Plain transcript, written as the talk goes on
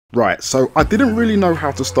Right, so I didn't really know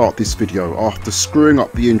how to start this video after screwing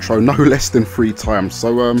up the intro no less than 3 times,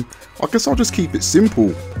 so I guess I'll just keep it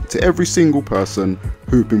simple. To every single person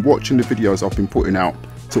who've been watching the videos I've been putting out,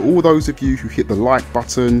 to all those of you who hit the like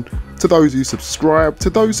button, to those who subscribed, to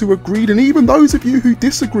those who agreed, and even those of you who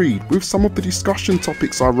disagreed with some of the discussion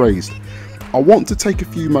topics I raised, I want to take a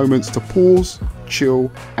few moments to pause,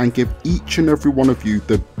 chill, and give each and every one of you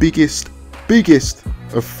the biggest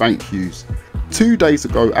of thank yous. 2 days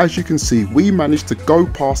ago, as you can see, we managed to go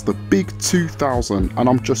past the big 2,000, and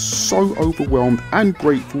I'm just so overwhelmed and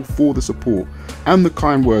grateful for the support and the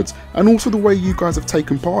kind words, and also the way you guys have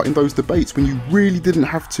taken part in those debates when you really didn't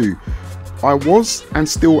have to. I was and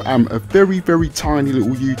still am a very tiny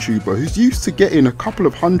little YouTuber who's used to getting a couple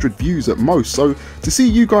of 100 views at most, so to see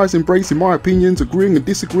you guys embracing my opinions, agreeing and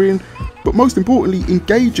disagreeing, but most importantly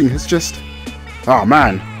engaging, has just,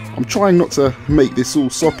 man, I'm trying not to make this all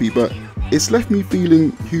soppy, but it's left me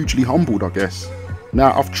feeling hugely humbled, I guess.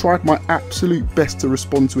 Now, I've tried my absolute best to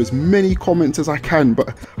respond to as many comments as I can,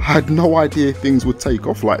 but I had no idea things would take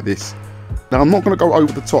off like this. Now, I'm not going to go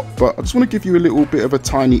over the top, but I just want to give you a little bit of a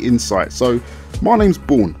tiny insight. So, my name's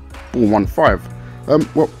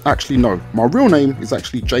BOURNE15. Well, actually no, my real name is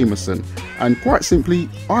actually Jameson, and quite simply,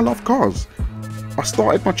 I love cars. I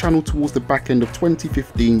started my channel towards the back end of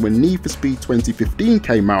 2015 when Need for Speed 2015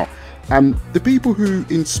 came out, and the people who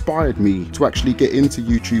inspired me to actually get into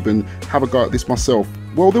YouTube and have a go at this myself,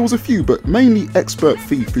 well, there was a few, but mainly Expert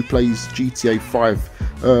Thief, who plays GTA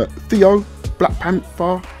 5, Theo, Black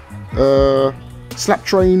Panther, Slap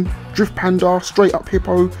Train, Drift Panda, Straight Up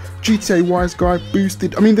Hippo, GTA Wise Guy,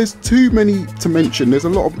 Boosted. I mean, there's too many to mention. There's a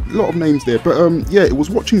lot of names there, but yeah, it was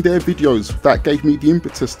watching their videos that gave me the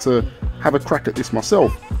impetus to have a crack at this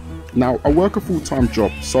myself. Now, I work a full-time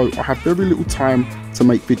job, so I have very little time to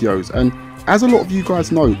make videos, and as a lot of you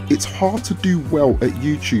guys know, it's hard to do well at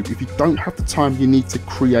YouTube if you don't have the time you need to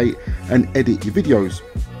create and edit your videos.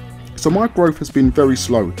 So my growth has been very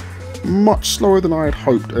slow, much slower than I had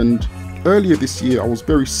hoped, and earlier this year I was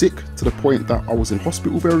very sick to the point that I was in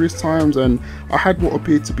hospital various times, and I had what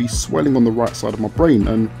appeared to be swelling on the right side of my brain,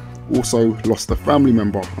 and also lost a family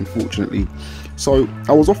member, unfortunately. So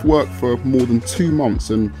I was off work for more than 2 months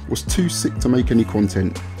and was too sick to make any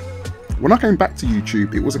content. When I came back to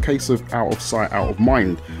YouTube, it was a case of out of sight, out of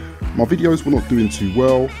mind. My videos were not doing too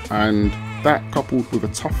well, and that coupled with a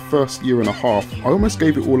tough first year and a half, I almost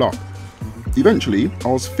gave it all up. Eventually, I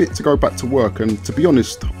was fit to go back to work, and to be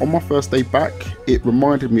honest, on my first day back, it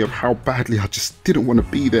reminded me of how badly I just didn't want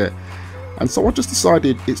to be there. And so I just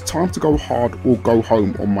decided it's time to go hard or go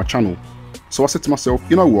home on my channel. So I said to myself,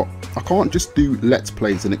 you know what, I can't just do Let's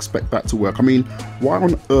Plays and expect that to work. I mean, why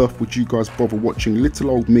on earth would you guys bother watching little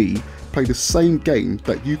old me play the same game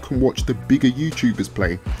that you can watch the bigger YouTubers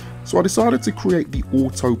play? So I decided to create the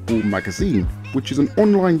AutoBOURNE magazine, which is an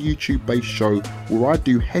online YouTube based show where I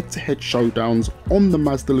do head-to-head showdowns on the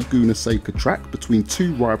Mazda Laguna Seca track between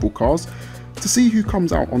 2 rival cars to see who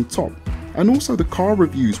comes out on top. And also the car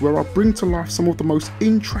reviews, where I bring to life some of the most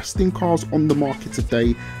interesting cars on the market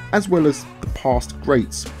today, as well as the past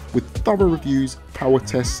greats, with thorough reviews, power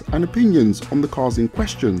tests and opinions on the cars in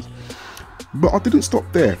question. But I didn't stop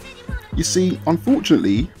there. You see,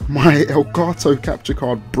 unfortunately, my Elgato capture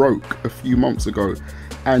card broke a few months ago,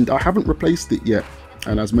 and I haven't replaced it yet.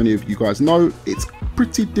 And as many of you guys know, it's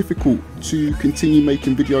pretty difficult to continue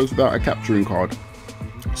making videos without a capturing card.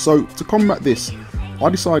 So to combat this, I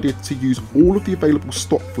decided to use all of the available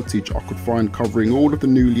stock footage I could find covering all of the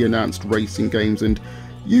newly announced racing games and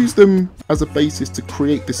use them as a basis to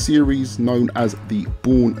create the series known as the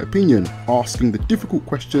BOURNE Opinion, asking the difficult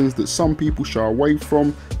questions that some people shy away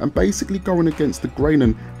from and basically going against the grain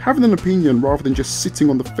and having an opinion rather than just sitting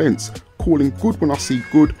on the fence, calling good when I see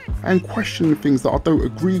good and questioning things that I don't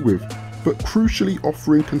agree with, but crucially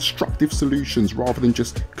offering constructive solutions rather than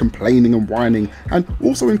just complaining and whining, and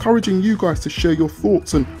also encouraging you guys to share your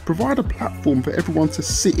thoughts and provide a platform for everyone to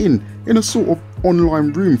sit in a sort of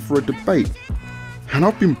online room for a debate. And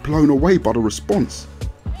I've been blown away by the response.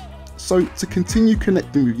 So to continue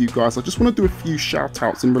connecting with you guys, I just want to do a few shout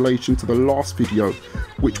outs in relation to the last video,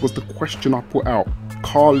 which was the question I put out,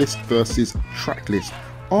 car list versus track list,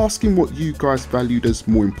 asking what you guys valued as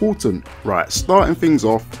more important. Right, starting things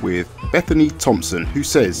off with Bethany Thompson, who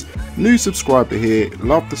says, new subscriber here,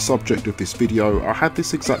 love the subject of this video. I had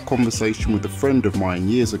this exact conversation with a friend of mine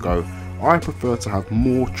years ago. I prefer to have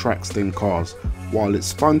more tracks than cars. While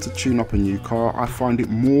it's fun to tune up a new car, I find it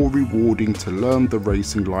more rewarding to learn the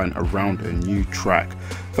racing line around a new track.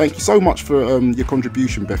 Thank you so much for your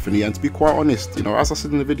contribution, Bethany, and to be quite honest, you know, as I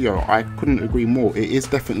said in the video, I couldn't agree more. It is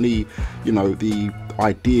definitely, you know, the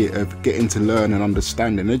idea of getting to learn and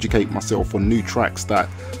understand and educate myself on new tracks that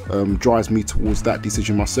drives me towards that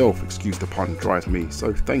decision myself. Excuse the pun, drives me.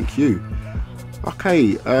 So thank you.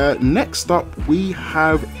 Okay, next up we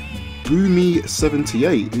have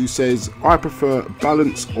BOURNE78, who says, I prefer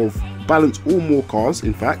balance or more cars,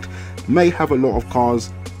 in fact, may have a lot of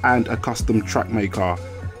cars and a custom track maker.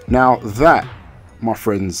 Now that, my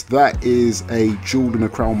friends, that is a jewel in a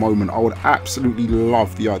crown moment. I would absolutely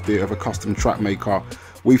love the idea of a custom track maker.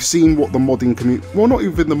 We've seen what the modding community, well, not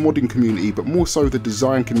even the modding community, but more so the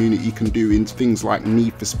design community can do in things like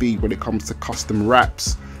Need for Speed when it comes to custom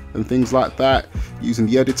raps and things like that. Using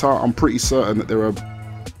the editor, I'm pretty certain that there are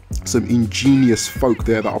some ingenious folk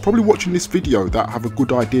there that are probably watching this video that have a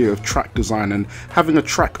good idea of track design, and having a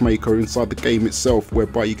track maker inside the game itself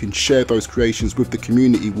whereby you can share those creations with the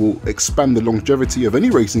community will expand the longevity of any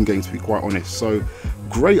racing game, to be quite honest. So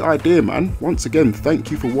great idea, man. Once again,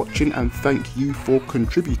 thank you for watching and thank you for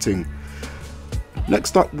contributing.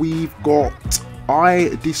 Next up we've got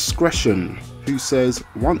iDiscretion, who says,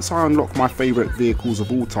 once I unlock my favourite vehicles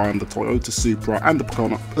of all time, the Toyota Supra and the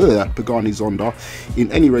Pagani Zonda,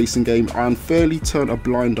 in any racing game, I unfairly turn a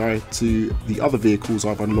blind eye to the other vehicles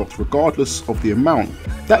I've unlocked regardless of the amount.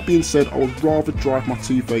 That being said, I would rather drive my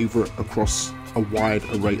two favourite across a wide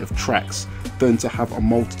array of tracks than to have a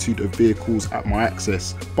multitude of vehicles at my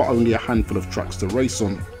access, but only a handful of tracks to race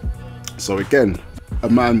on. So again, a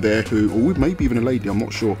man there who, or maybe even a lady, I'm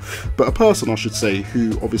not sure, but a person I should say,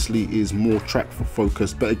 who obviously is more track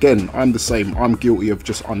focused. But again, I'm the same. I'm guilty of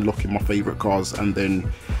just unlocking my favourite cars and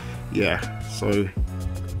then, yeah, so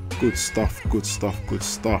good stuff, good stuff, good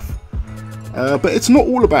stuff. But it's not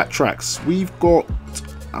all about tracks. We've got,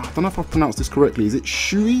 I don't know if I've pronounced this correctly, is it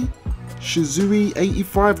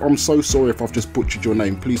Shizui85? I'm so sorry if I've just butchered your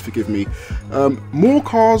name, please forgive me. More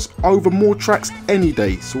cars over more tracks any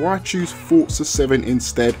day, so I choose Forza 7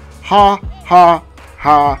 instead. Ha ha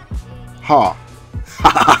ha ha.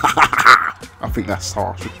 I think that's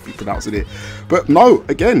how I should be pronouncing it. But no,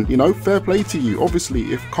 again, you know, fair play to you.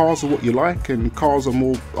 Obviously, if cars are what you like and cars are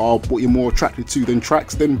what you're more attracted to than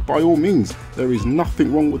tracks, then by all means, there is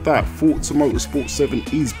nothing wrong with that. Forza Motorsport 7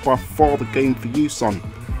 is by far the game for you, son.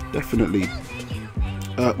 Definitely.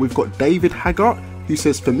 We've got David Haggart, who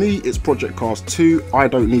says, for me it's Project Cars 2, I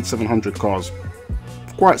don't need 700 cars.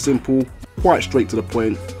 Quite simple, quite straight to the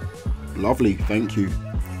point. Lovely, thank you.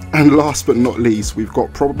 And last but not least, we've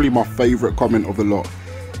got probably my favourite comment of the lot.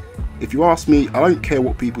 If you ask me, I don't care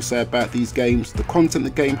what people say about these games, the content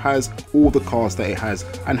the game has, all the cars that it has,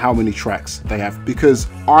 and how many tracks they have, because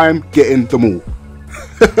I'm getting them all.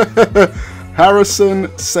 Harrison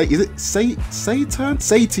Satian?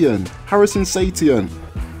 Harrison Satian.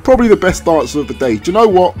 Probably the best answer of the day. Do you know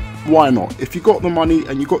what? Why not? If you got the money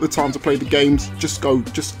and you got the time to play the games, just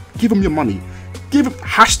give them your money.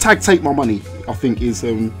 Hashtag take my money, I think is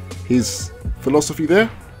his philosophy there.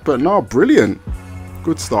 But no, brilliant.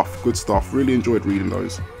 Good stuff, good stuff. Really enjoyed reading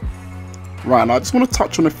those. Right, and I just want to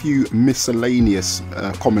touch on a few miscellaneous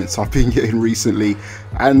comments I've been getting recently.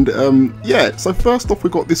 And yeah, so first off we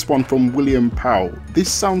got this one from William Powell.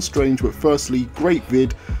 This sounds strange, but firstly, great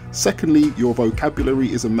vid. Secondly, your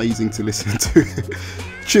vocabulary is amazing to listen to.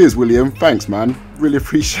 Cheers, William. Thanks, man. Really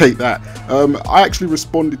appreciate that. I actually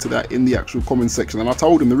responded to that in the actual comment section, and I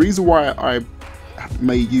told him the reason why I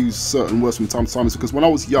may use certain words from time to time is because when I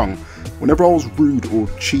was young, whenever I was rude or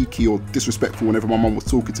cheeky or disrespectful, whenever my mum was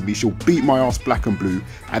talking to me, she'll beat my ass black and blue,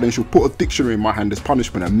 and then she'll put a dictionary in my hand as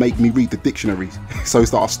punishment and make me read the dictionary so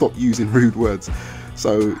that I stop using rude words.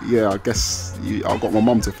 So yeah, I guess I've got my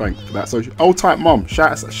mum to thank for that. So old type mum,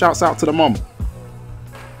 shouts out to the mum.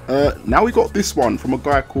 Now we got this one from a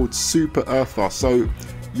guy called Super Earther. So,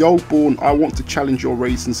 yo Bourne, I want to challenge your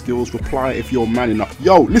racing skills. Reply if you're man enough.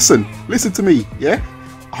 Yo, listen to me, yeah?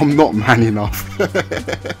 I'm not man enough.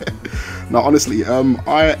 No, honestly,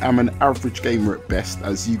 I am an average gamer at best,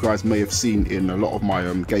 as you guys may have seen in a lot of my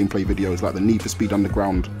gameplay videos, like the Need for Speed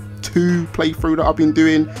Underground 2 playthrough that I've been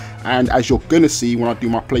doing, and as you're gonna see when I do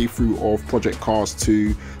my playthrough of Project Cars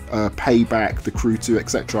 2, Payback, the Crew 2,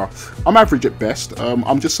 etc. I'm average at best.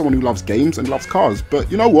 I'm just someone who loves games and loves cars, but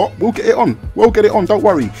you know what? We'll get it on. We'll get it on, don't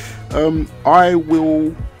worry. I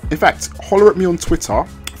will, in fact, holler at me on Twitter.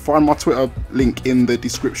 Find my Twitter link in the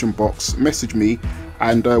description box, message me,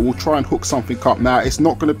 and we'll try and hook something up. Now, it's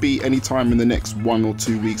not going to be any time in the next 1 or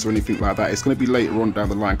 2 weeks or anything like that. It's going to be later on down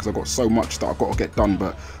the line because I've got so much that I've got to get done,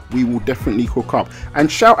 but we will definitely hook up.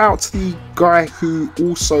 And shout out to the guy who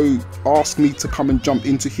also asked me to come and jump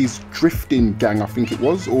into his drifting gang, I think it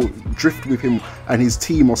was, or drift with him and his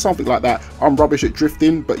team or something like that. I'm rubbish at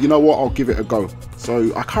drifting, but you know what, I'll give it a go.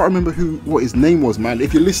 So I can't remember what his name was, man.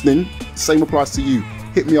 If you're listening, same applies to you.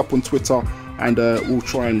 Hit me up on Twitter and we'll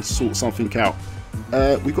try and sort something out.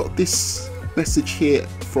 We got this message here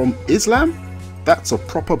from Islam. That's a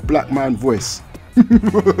proper black man voice.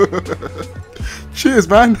 Cheers,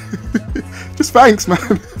 man. Just thanks, man.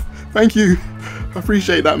 Thank you. I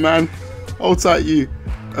appreciate that, man. Hold tight, you.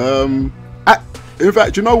 In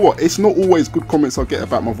fact, you know what? It's not always good comments I get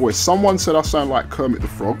about my voice. Someone said I sound like Kermit the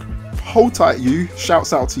Frog. Hold tight, you.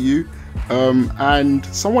 Shouts out to you. And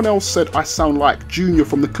someone else said I sound like Junior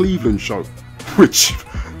from the Cleveland Show, which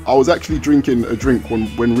I was actually drinking a drink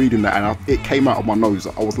when reading that, and it came out of my nose.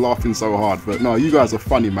 I was laughing so hard. But no, you guys are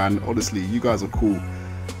funny, man. Honestly, you guys are cool.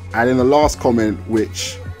 And in the last comment,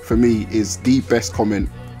 which for me is the best comment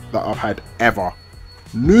that I've had ever.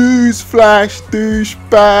 Newsflash,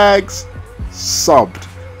 douchebags. Subbed.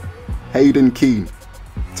 Hayden Keane.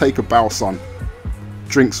 Take a bow, son.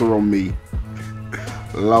 Drinks are on me.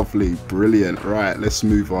 Lovely, brilliant. Right, let's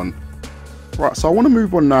move on. Right, so I want to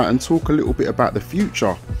move on now and talk a little bit about the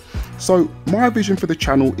future. So my vision for the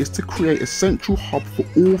channel is to create a central hub for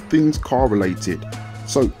all things car related.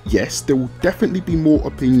 So yes, there will definitely be more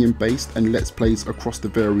opinion based and let's plays across the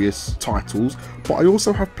various titles, but I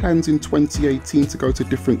also have plans in 2018 to go to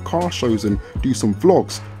different car shows and do some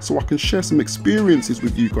vlogs so I can share some experiences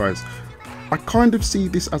with you guys. I kind of see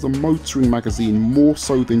this as a motoring magazine more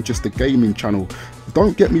so than just a gaming channel.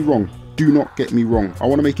 Don't get me wrong, do not get me wrong. I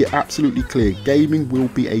want to make it absolutely clear, gaming will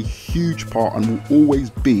be a huge part and will always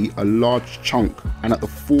be a large chunk and at the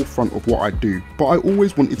forefront of what I do. But I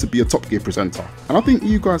always wanted to be a Top Gear presenter. And I think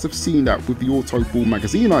you guys have seen that with the AutoBOURNE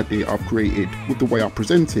magazine idea I've created with the way I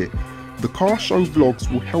present it. The car show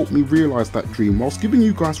vlogs will help me realise that dream whilst giving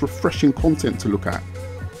you guys refreshing content to look at.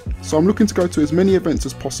 So I'm looking to go to as many events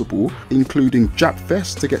as possible, including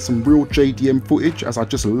JapFest to get some real JDM footage as I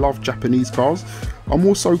just love Japanese cars. I'm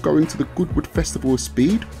also going to the Goodwood Festival of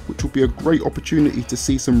Speed, which will be a great opportunity to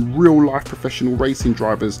see some real life professional racing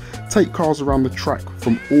drivers take cars around the track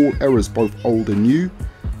from all eras, both old and new.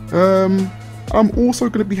 I'm also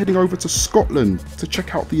going to be heading over to Scotland to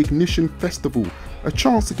check out the Ignition Festival, a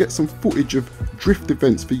chance to get some footage of drift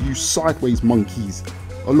events for you sideways monkeys,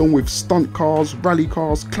 along with stunt cars, rally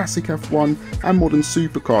cars, classic F1 and modern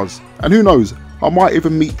supercars. And who knows, I might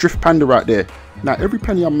even meet Drift Panda out there. Now every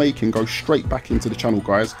penny I'm making goes straight back into the channel,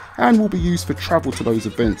 guys, and will be used for travel to those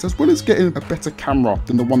events, as well as getting a better camera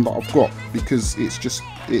than the one that I've got, because it's just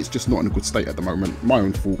not in a good state at the moment. My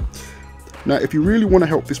own fault. Now if you really want to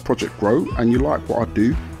help this project grow and you like what I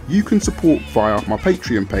do, you can support via my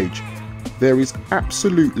Patreon page. There is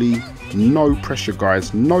absolutely no pressure,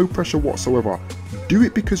 guys, no pressure whatsoever. Do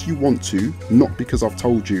it because you want to, not because I've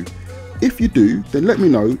told you. If you do, then let me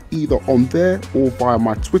know either on there or via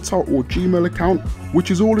my Twitter or Gmail account, which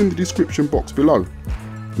is all in the description box below.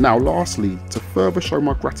 Now lastly, to further show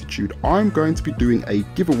my gratitude, I'm going to be doing a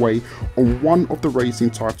giveaway on one of the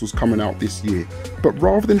racing titles coming out this year. But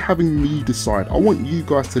rather than having me decide, I want you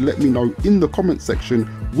guys to let me know in the comment section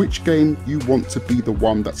which game you want to be the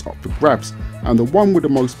one that's up for grabs, and the one with the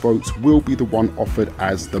most votes will be the one offered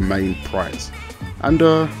as the main prize. And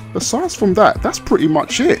aside from that, that's pretty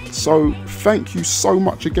much it. So thank you so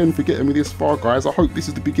much again for getting me this far, guys. I hope this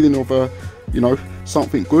is the beginning of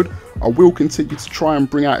something good. I will continue to try and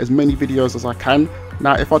bring out as many videos as I can.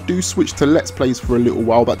 Now if I do switch to Let's Plays for a little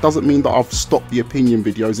while, that doesn't mean that I've stopped the opinion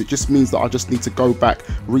videos. It just means that I just need to go back,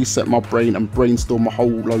 reset my brain and brainstorm a whole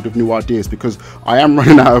load of new ideas, because I am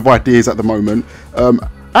running out of ideas at the moment.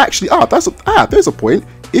 Actually, there's a point.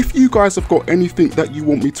 If you guys have got anything that you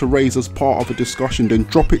want me to raise as part of a discussion, then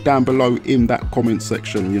drop it down below in that comment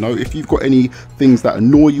section. You know, if you've got any things that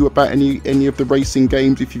annoy you about any of the racing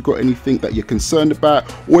games, if you've got anything that you're concerned about,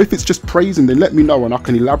 or if it's just praising, then let me know and I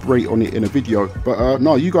can elaborate on it in a video. But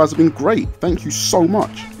no, you guys have been great. Thank you so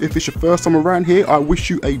much. If it's your first time around here, I wish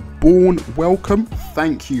you a BOURNE welcome.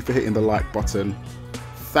 Thank you for hitting the like button.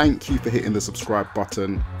 Thank you for hitting the subscribe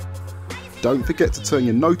button. Don't forget to turn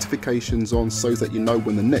your notifications on so that you know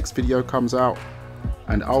when the next video comes out.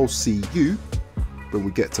 And I'll see you when we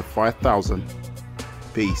get to 5,000.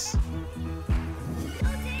 Peace.